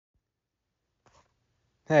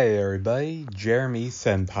Hey everybody, Jeremy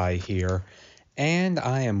Senpai here, and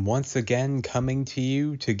I am once again coming to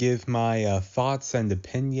you to give my thoughts and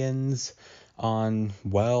opinions on,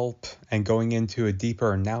 and going into a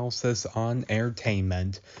deeper analysis on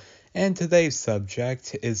entertainment. And today's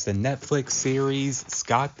subject is the Netflix series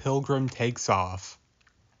Scott Pilgrim Takes Off.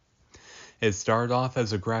 It started off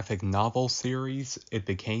as a graphic novel series, it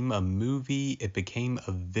became a movie, it became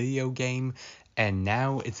a video game, and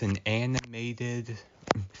now it's an animated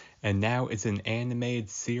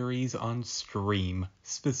series on stream,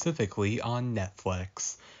 specifically on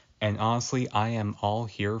Netflix. And honestly, I am all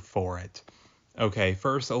here for it. Okay,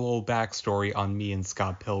 first a little backstory on me and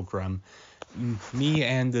Scott Pilgrim. Me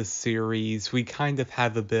and this series, we kind of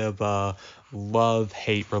have a bit of a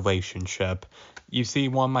love-hate relationship. You see,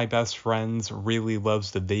 one of my best friends really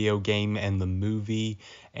loves the video game and the movie,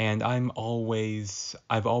 and I've always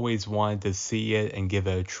wanted to see it and give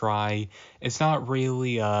it a try. It's not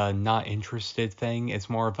really a not interested thing, it's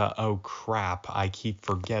more of a oh crap, I keep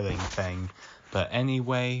forgetting thing. But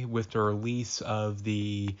anyway, with the release of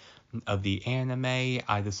the anime,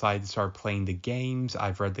 I decided to start playing the games,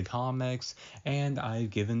 I've read the comics, and I've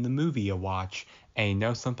given the movie a watch. And you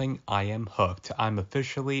know something? I am hooked. I'm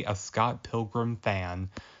officially a Scott Pilgrim fan.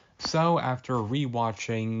 So after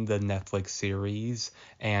rewatching the Netflix series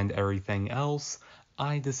and everything else,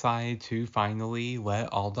 I decided to finally let it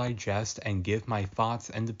all digest and give my thoughts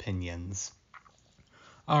and opinions.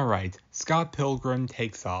 Alright, Scott Pilgrim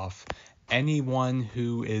Takes Off. Anyone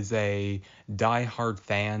who is a die-hard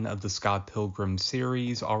fan of the Scott Pilgrim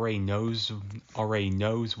series already knows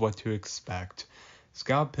what to expect.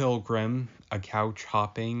 Scott Pilgrim, a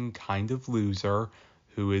couch-hopping kind of loser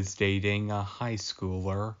who is dating a high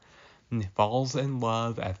schooler, falls in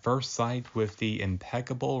love at first sight with the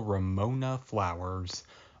impeccable Ramona Flowers.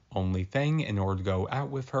 Only thing, in order to go out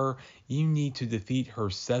with her, you need to defeat her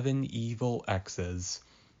 7 evil exes.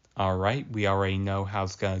 Alright, we already know how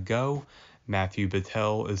it's gonna go. Matthew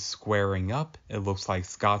Battelle is squaring up. It looks like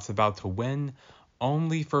Scott's about to win,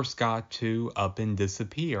 only for Scott to up and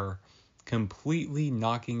disappear, completely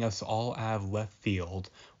knocking us all out of left field.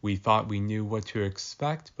 We thought we knew what to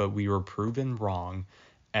expect, but we were proven wrong.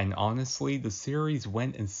 And honestly, the series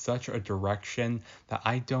went in such a direction that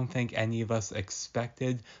I don't think any of us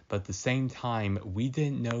expected, but at the same time, we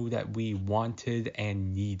didn't know that we wanted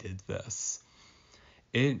and needed this.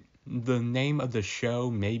 The name of the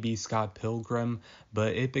show may be Scott Pilgrim,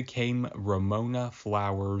 but it became Ramona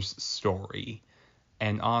Flowers' story.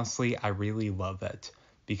 And honestly, I really love it.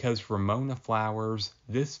 Because Ramona Flowers,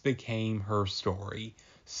 this became her story.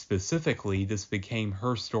 Specifically, this became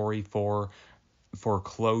her story for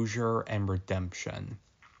closure and redemption.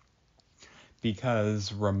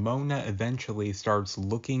 Because Ramona eventually starts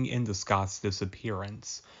looking into Scott's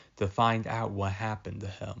disappearance to find out what happened to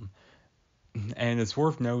him. And it's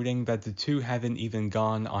worth noting that the two haven't even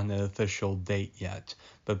gone on an official date yet,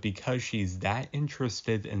 but because she's that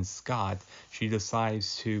interested in Scott, she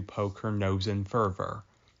decides to poke her nose in further.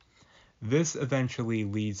 This eventually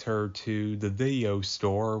leads her to the video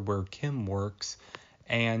store where Kim works,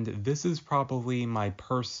 and this is probably my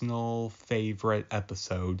personal favorite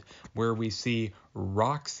episode, where we see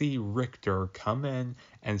Roxy Richter come in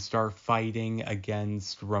and start fighting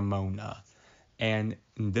against Ramona. And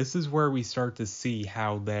this is where we start to see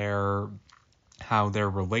how their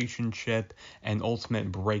relationship and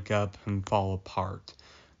ultimate breakup and fall apart.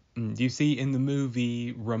 You see, in the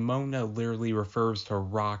movie, Ramona literally refers to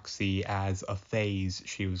Roxy as a phase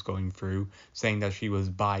she was going through, saying that she was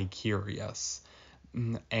bi-curious.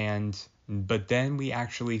 But then we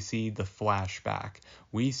actually see the flashback.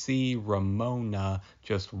 We see Ramona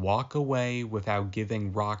just walk away without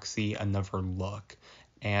giving Roxy another look.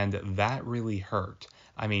 And that really hurt.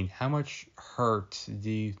 I mean, how much hurt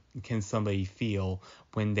can somebody feel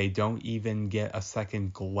when they don't even get a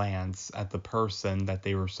second glance at the person that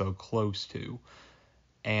they were so close to?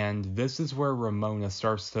 And this is where Ramona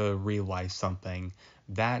starts to realize something,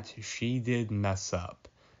 that she did mess up,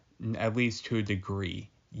 at least to a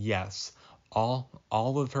degree. Yes, all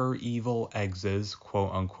of her evil exes,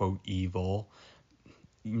 quote unquote evil,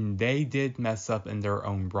 they did mess up in their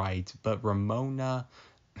own right, but Ramona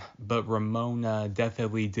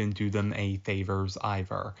definitely didn't do them any favors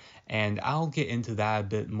either. And I'll get into that a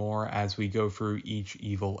bit more as we go through each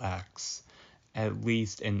evil ex, at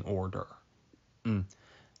least in order.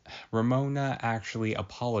 Ramona actually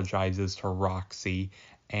apologizes to Roxy,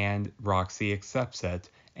 and Roxy accepts it,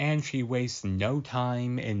 and she wastes no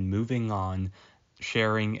time in moving on,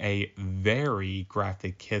 sharing a very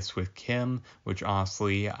graphic kiss with Kim, which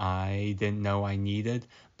honestly I didn't know I needed,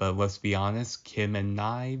 but let's be honest, Kim and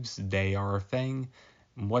knives, they are a thing.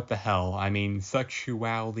 what the hell? I mean,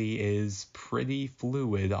 sexuality is pretty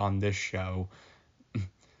fluid on this show.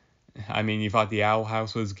 I mean, you thought the Owl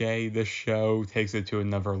House was gay? This show takes it to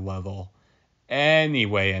another level.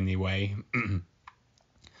 Anyway.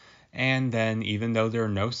 And then, even though there are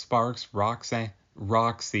no sparks,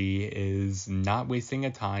 Roxy is not wasting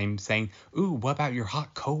a time saying, "Ooh, what about your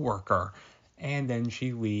hot coworker?" And then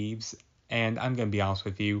she leaves. And I'm going to be honest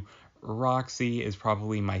with you, Roxy is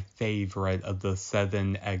probably my favorite of the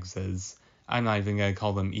 7 exes. I'm not even going to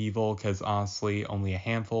call them evil, because honestly, only a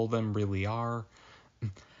handful of them really are.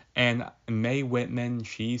 And Mae Whitman,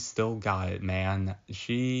 she still got it, man.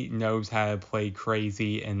 She knows how to play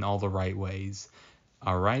crazy in all the right ways.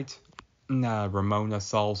 Alright? Ramona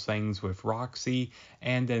solves things with Roxy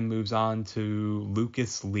and then moves on to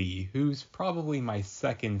Lucas Lee, who's probably my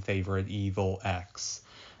second favorite evil ex.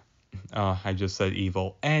 I just said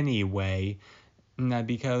evil. Anyway,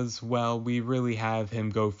 because, well, we really have him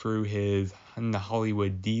go through his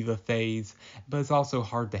Hollywood diva phase, but it's also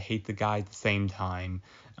hard to hate the guy at the same time.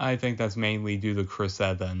 I think that's mainly due to Chris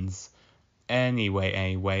Evans.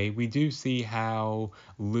 Anyway, we do see how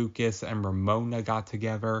Lucas and Ramona got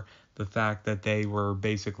together. The fact that they were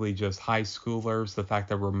basically just high schoolers. The fact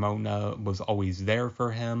that Ramona was always there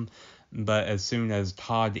for him. But as soon as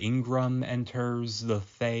Todd Ingram enters,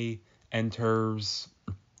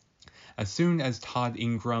 as soon as Todd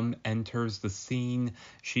Ingram enters the scene,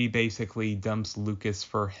 she basically dumps Lucas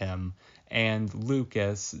for him. And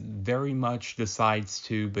Lucas very much decides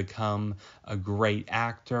to become a great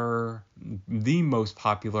actor, the most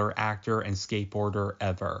popular actor and skateboarder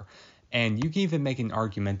ever. And you can even make an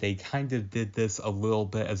argument they kind of did this a little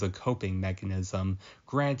bit as a coping mechanism,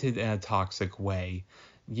 granted in a toxic way.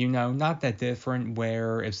 You know, not that different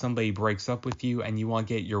where if somebody breaks up with you and you want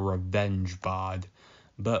to get your revenge bod.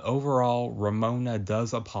 But overall, Ramona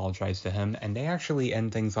does apologize to him, and they actually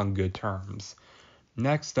end things on good terms.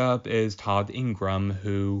 Next up is Todd Ingram,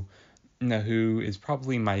 who is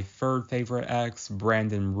probably my third favorite ex,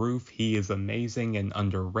 Brandon Routh. He is amazing and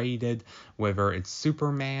underrated, whether it's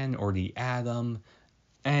Superman or the Atom.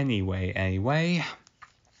 Anyway.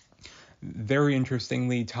 Very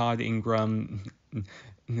interestingly, Todd Ingram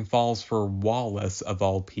falls for Wallace of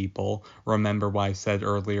all people. Remember what I said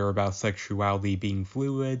earlier about sexuality being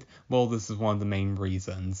fluid? Well, this is one of the main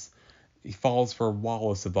reasons. He falls for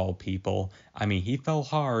Wallace of all people. I mean, he fell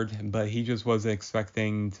hard, but he just wasn't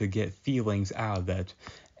expecting to get feelings out of it.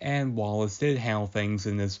 And Wallace did handle things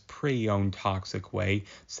in this pretty own toxic way,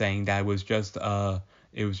 saying that it was just a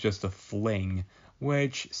fling,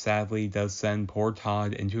 which sadly does send poor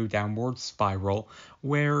Todd into a downward spiral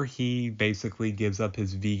where he basically gives up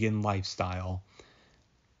his vegan lifestyle.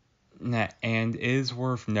 And it is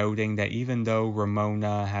worth noting that even though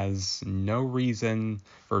Ramona has no reason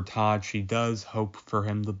for Todd, she does hope for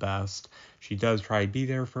him the best. She does try to be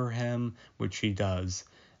there for him, which she does.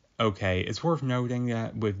 Okay, it's worth noting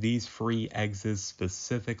that with these 3 exes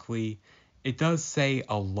specifically, it does say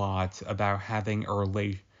a lot about having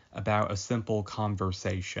about a simple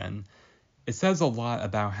conversation. It says a lot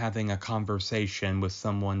about having a conversation with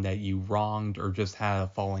someone that you wronged or just had a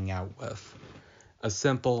falling out with. A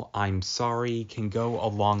simple "I'm sorry" can go a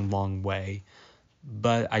long way.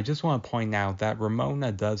 But I just want to point out that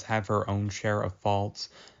Ramona does have her own share of faults,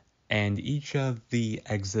 and each of the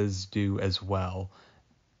exes do as well.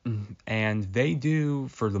 And they do,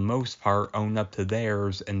 for the most part, own up to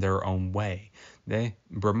theirs in their own way.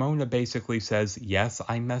 Ramona basically says, yes,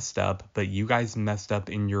 I messed up, but you guys messed up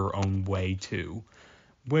in your own way too.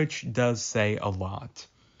 Which does say a lot.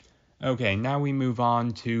 Okay, now we move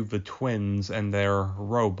on to the twins and their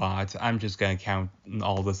robot. I'm just going to count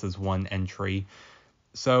all this as one entry.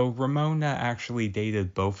 So Ramona actually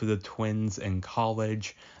dated both of the twins in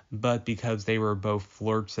college, but because they were both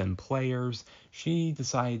flirts and players, she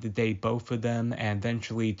decided to date both of them and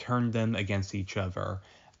eventually turned them against each other.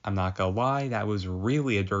 I'm not gonna lie, that was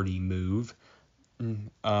really a dirty move.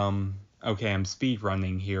 Okay, I'm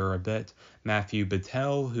speedrunning here a bit. Matthew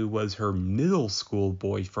Battelle, who was her middle school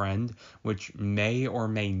boyfriend, which may or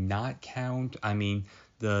may not count. I mean,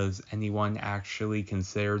 does anyone actually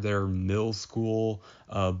consider their middle school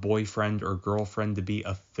boyfriend or girlfriend to be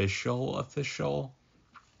official?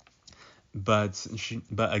 But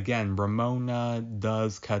again, Ramona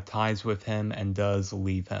does cut ties with him and does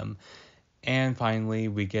leave him. And finally,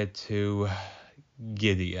 we get to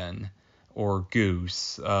Gideon. Or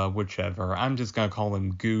Goose, whichever. I'm just gonna call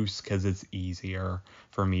him Goose because it's easier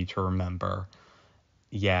for me to remember.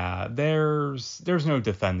 Yeah, there's no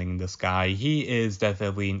defending this guy. He is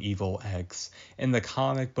definitely an evil ex. In the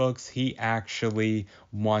comic books, he actually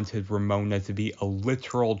wanted Ramona to be a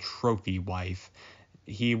literal trophy wife.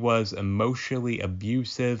 he was emotionally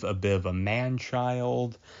abusive, a bit of a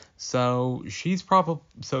man-child. So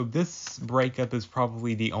this breakup is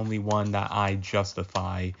probably the only one that I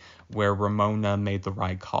justify where Ramona made the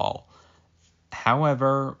right call.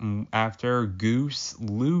 However, after Goose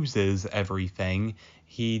loses everything,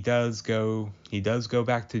 he does go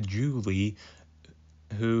back to Julie,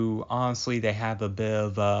 who honestly they have a bit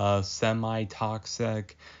of a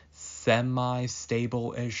semi-toxic,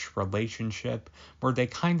 semi-stable-ish relationship where they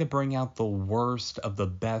kind of bring out the worst of the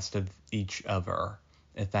best of each other,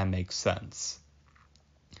 if that makes sense.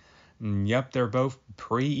 Yep, they're both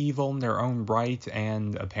pretty evil in their own right,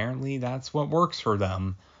 and apparently that's what works for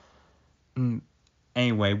them.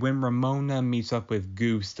 Anyway, when Ramona meets up with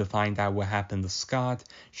Goose to find out what happened to Scott,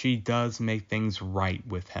 she does make things right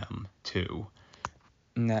with him, too.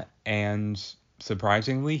 And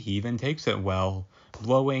surprisingly, he even takes it well,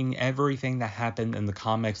 blowing everything that happened in the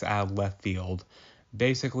comics out of left field.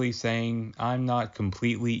 Basically saying, I'm not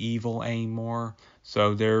completely evil anymore,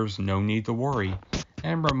 so there's no need to worry.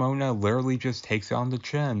 And Ramona literally just takes it on the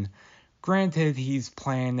chin. Granted, he's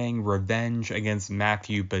planning revenge against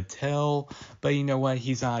Matthew Patel, but you know what?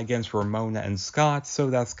 He's not against Ramona and Scott,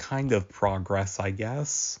 so that's kind of progress, I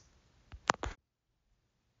guess.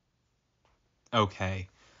 Okay.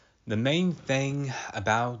 The main thing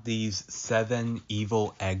about these 7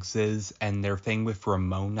 evil exes and their thing with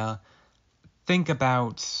Ramona, think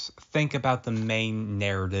about the main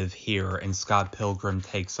narrative here in Scott Pilgrim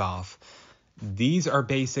Takes Off. These are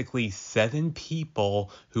basically 7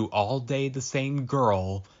 people who all dated the same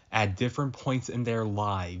girl at different points in their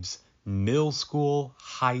lives. Middle school,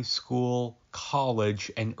 high school,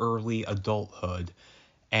 college, and early adulthood.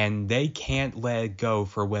 And they can't let it go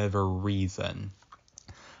for whatever reason.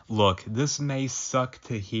 Look, this may suck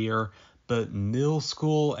to hear, but middle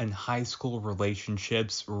school and high school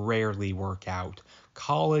relationships rarely work out.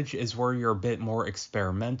 College is where you're a bit more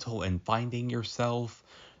experimental in finding yourself,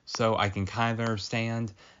 so I can kind of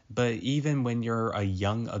understand. But even when you're a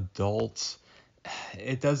young adult,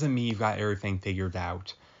 it doesn't mean you've got everything figured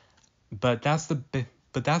out. But that's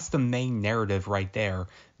the main narrative right there.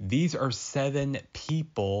 These are 7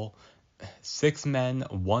 people, 6 men,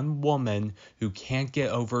 1 woman, who can't get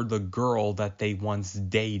over the girl that they once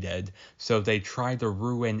dated, so they try to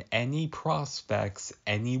ruin any prospects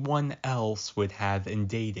anyone else would have in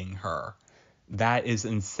dating her. That is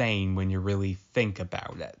insane when you really think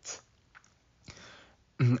about it.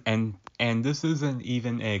 And this isn't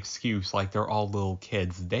even an excuse like they're all little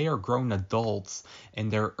kids. They are grown adults in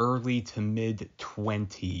their early to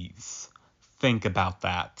mid-20s. Think about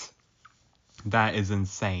that. That is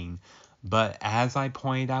insane. But as I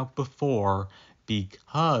pointed out before,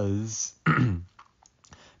 because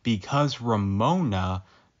Ramona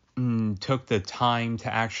took the time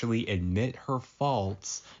to actually admit her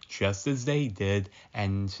faults, just as they did,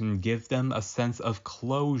 and give them a sense of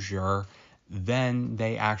closure, then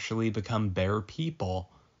they actually become better people.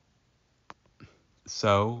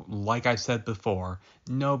 So, like I said before,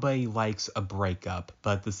 nobody likes a breakup,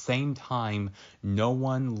 but at the same time, no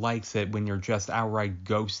one likes it when you're just outright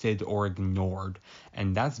ghosted or ignored.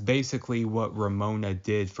 And that's basically what Ramona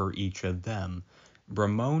did for each of them.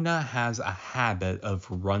 Ramona has a habit of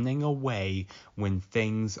running away when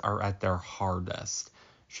things are at their hardest.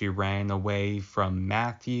 She ran away from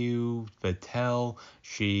Matthew Patel.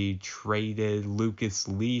 She traded Lucas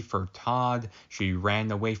Lee for Todd. She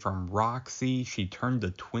ran away from Roxy. She turned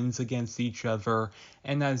the twins against each other.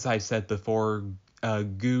 And as I said before,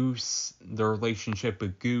 Goose, the relationship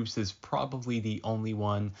with Goose is probably the only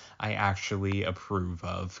one I actually approve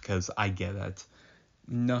of, because I get it.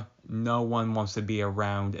 No one wants to be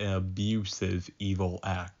around an abusive evil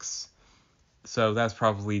ex. So that's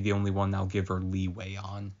probably the only one I'll give her leeway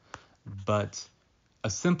on. But a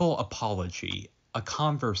simple apology, a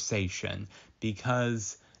conversation,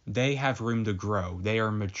 because they have room to grow. They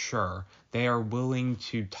are mature. They are willing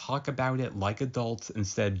to talk about it like adults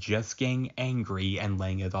instead of just getting angry and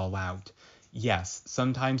laying it all out. Yes,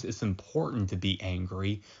 sometimes it's important to be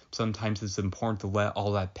angry. Sometimes it's important to let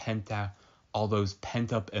all those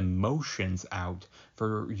pent-up emotions out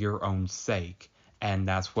for your own sake. And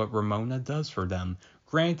that's what Ramona does for them.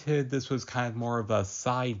 Granted, this was kind of more of a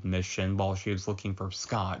side mission while she was looking for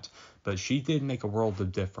Scott, but she did make a world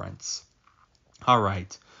of difference.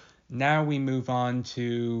 Alright, now we move on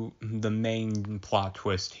to the main plot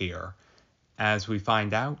twist here. As we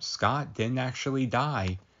find out, Scott didn't actually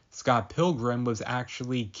die. Scott Pilgrim was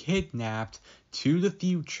actually kidnapped to the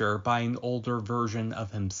future by an older version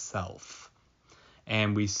of himself.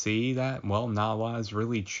 And we see that, well, not a lot has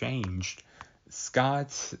really changed.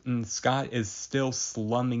 Scott is still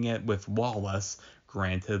slumming it with Wallace.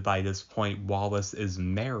 Granted, by this point, Wallace is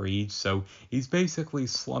married, so he's basically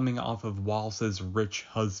slumming off of Wallace's rich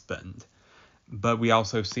husband. But we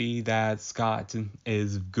also see that Scott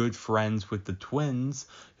is good friends with the twins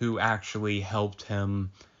who actually helped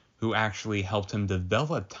him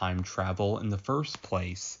develop time travel in the first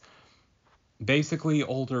place. Basically,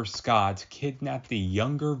 older Scott kidnapped the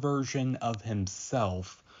younger version of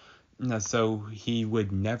himself so he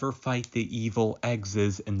would never fight the evil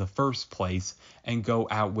exes in the first place and go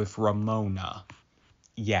out with Ramona.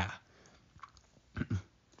 Yeah.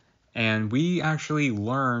 And we actually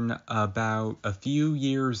learn about a few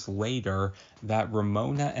years later that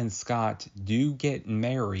Ramona and Scott do get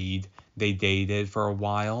married. They dated for a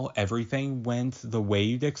while. Everything went the way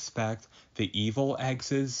you'd expect. The evil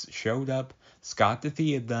exes showed up. Scott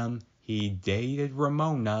defeated them. He dated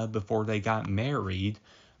Ramona before they got married.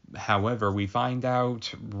 However, we find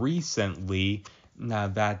out recently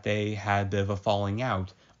that they had a bit of a falling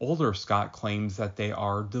out. Older Scott claims that they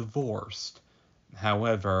are divorced.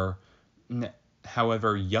 However,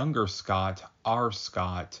 younger Scott, our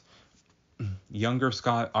Scott,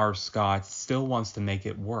 still wants to make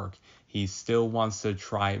it work. He still wants to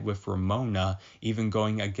try it with Ramona, even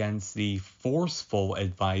going against the forceful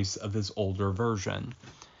advice of his older version.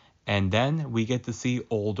 And then we get to see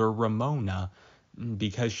older Ramona,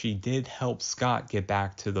 because she did help Scott get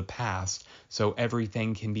back to the past, so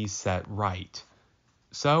everything can be set right.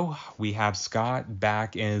 So we have Scott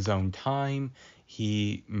back in his own time.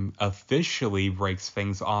 He officially breaks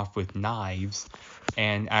things off with knives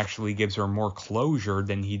and actually gives her more closure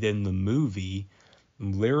than he did in the movie,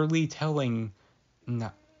 literally telling...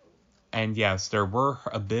 And yes, there were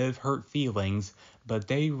a bit of hurt feelings, but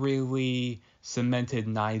they really cemented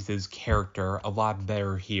Knives' character a lot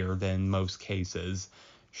better here than most cases.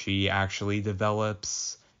 She actually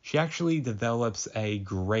develops a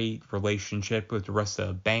great relationship with the rest of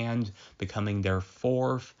the band, becoming their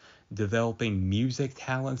fourth, developing music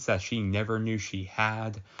talents that she never knew she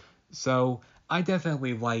had. So I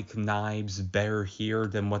definitely like Knives better here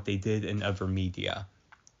than what they did in other media.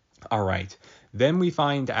 Alright, then we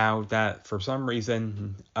find out that for some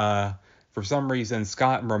reason,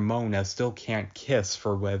 Scott and Ramona still can't kiss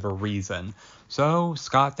for whatever reason. So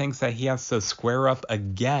Scott thinks that he has to square up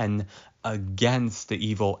again against the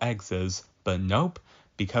evil exes, but nope.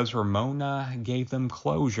 Because Ramona gave them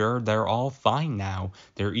closure, they're all fine now.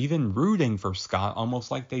 They're even rooting for Scott,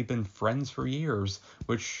 almost like they've been friends for years,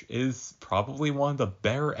 which is probably one of the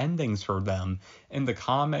better endings for them. In the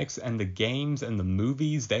comics and the games and the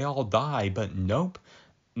movies, they all die, but nope.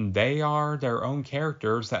 They are their own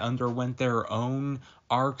characters that underwent their own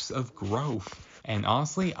arcs of growth. And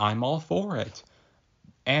honestly, I'm all for it.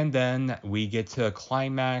 And then we get to a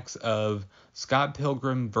climax of Scott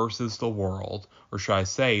Pilgrim versus the world, or should I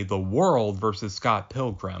say, the world versus Scott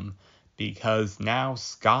Pilgrim, because now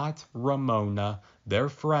Scott, Ramona, their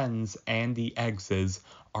friends, and the exes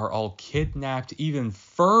are all kidnapped even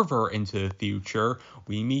further into the future.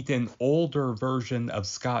 We meet an older version of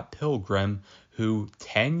Scott Pilgrim who,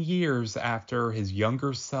 10 years after his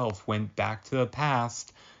younger self went back to the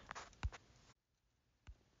past,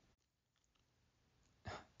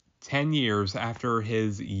 10 years after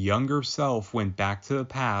his younger self went back to the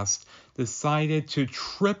past, decided to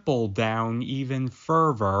triple down even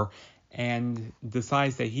further and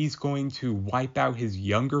decides that he's going to wipe out his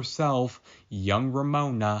younger self, young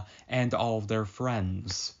Ramona, and all of their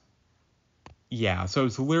friends. Yeah, so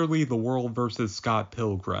it's literally the world versus Scott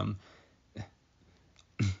Pilgrim.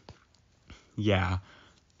 Yeah,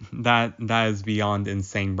 that is beyond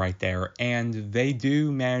insane right there. And they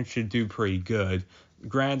do manage to do pretty good.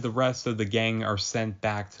 Granted, the rest of the gang are sent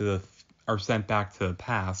back to the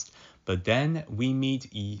past, but then we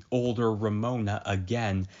meet older Ramona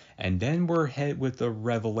again, and then we're hit with the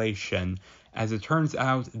revelation. As it turns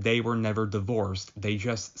out, they were never divorced, they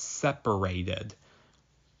just separated.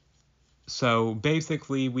 So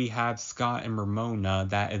basically, we have Scott and Ramona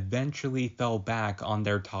that eventually fell back on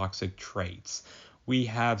their toxic traits. We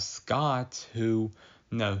have Scott who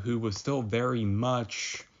was still very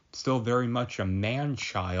much a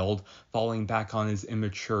man-child, falling back on his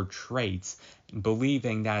immature traits,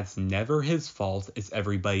 believing that it's never his fault, it's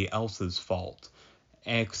everybody else's fault.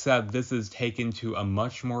 Except this is taken to a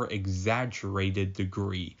much more exaggerated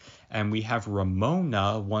degree, and we have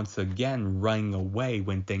Ramona once again running away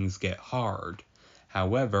when things get hard.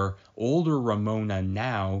 However, older Ramona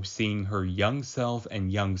now, seeing her young self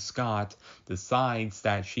and young Scott, decides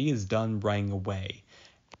that she is done running away.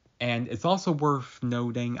 And it's also worth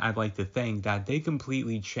noting, I'd like to think, that they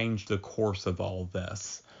completely changed the course of all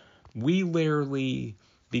this. We literally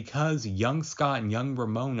because young Scott and young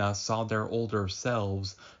Ramona saw their older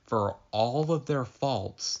selves for all of their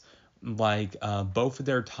faults, like both of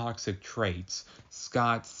their toxic traits.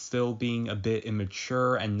 Scott still being a bit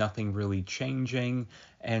immature and nothing really changing,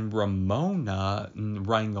 and Ramona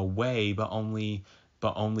running away but only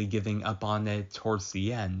giving up on it towards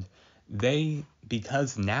the end.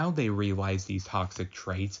 Because now they realize these toxic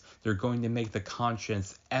traits, they're going to make the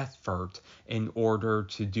conscious effort in order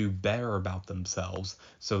to do better about themselves,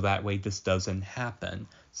 so that way this doesn't happen.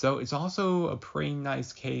 So it's also a pretty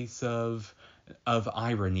nice case of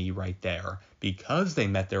irony right there. Because they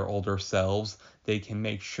met their older selves, they can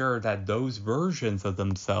make sure that those versions of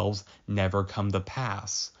themselves never come to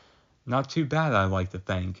pass. Not too bad, I like to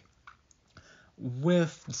think.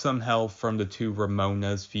 With some help from the two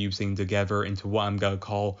Ramonas fusing together into what I'm going to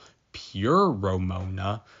call pure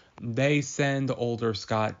Ramona, they send older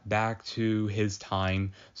Scott back to his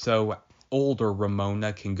time so older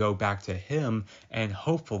Ramona can go back to him and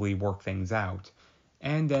hopefully work things out.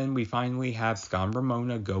 And then we finally have Scott and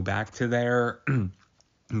Ramona go back to their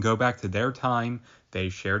time. They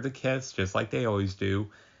share the kiss just like they always do,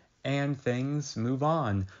 and things move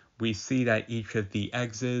on. We see that each of the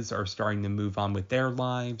exes are starting to move on with their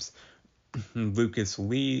lives. Lucas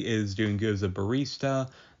Lee is doing good as a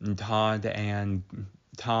barista. And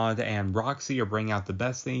Todd and Roxy are bringing out the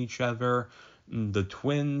best in each other. The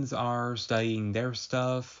twins are studying their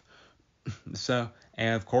stuff.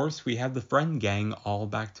 And of course, we have the friend gang all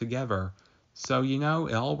back together. So,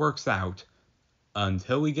 it all works out.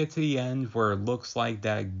 Until we get to the end where it looks like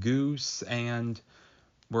that Goose and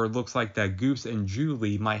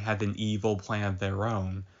Julie might have an evil plan of their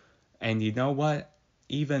own. And you know what?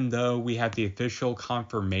 Even though we have the official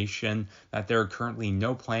confirmation that there are currently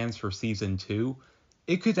no plans for season 2,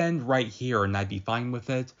 it could end right here and I'd be fine with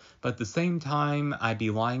it, but at the same time, I'd be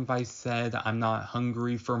lying if I said I'm not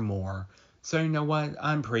hungry for more. So you know what?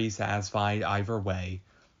 I'm pretty satisfied either way.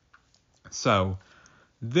 So,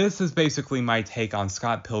 this is basically my take on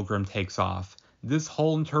Scott Pilgrim Takes Off. This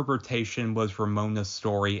whole interpretation was Ramona's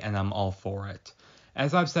story, and I'm all for it.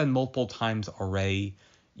 As I've said multiple times already,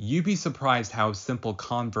 you'd be surprised how simple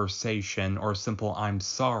conversation or simple I'm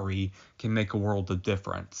sorry can make a world of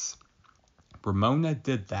difference. Ramona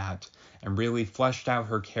did that and really fleshed out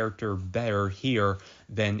her character better here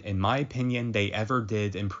than, in my opinion, they ever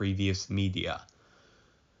did in previous media.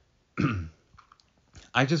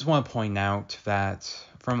 I just want to point out that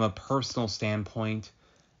from a personal standpoint,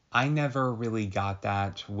 I never really got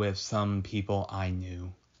that with some people I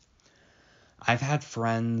knew. I've had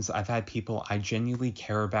friends, I've had people I genuinely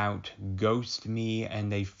care about ghost me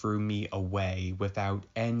and they threw me away without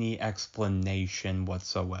any explanation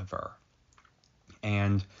whatsoever.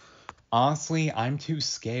 And honestly, I'm too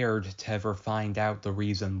scared to ever find out the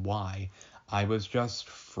reason why. I was just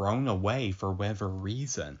thrown away for whatever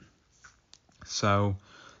reason. So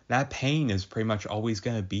that pain is pretty much always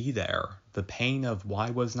going to be there. The pain of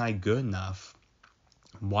why wasn't I good enough?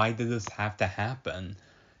 Why did this have to happen?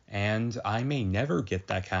 And I may never get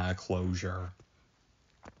that kind of closure.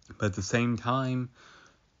 But at the same time,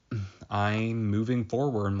 I'm moving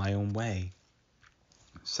forward in my own way.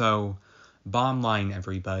 So, bottom line,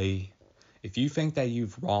 everybody, if you think that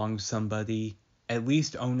you've wronged somebody, at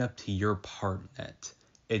least own up to your part in it.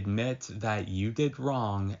 Admit that you did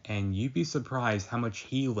wrong, and you'd be surprised how much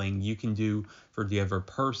healing you can do for the other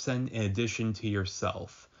person in addition to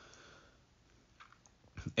yourself.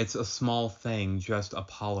 It's a small thing, just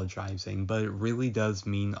apologizing, but it really does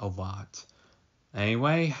mean a lot.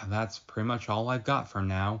 Anyway, that's pretty much all I've got for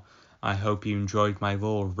now. I hope you enjoyed my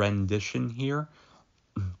little rendition here.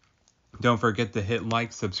 Don't forget to hit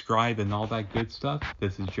like, subscribe, and all that good stuff.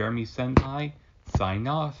 This is Jeremy Senpai, sign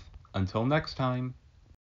off. Until next time.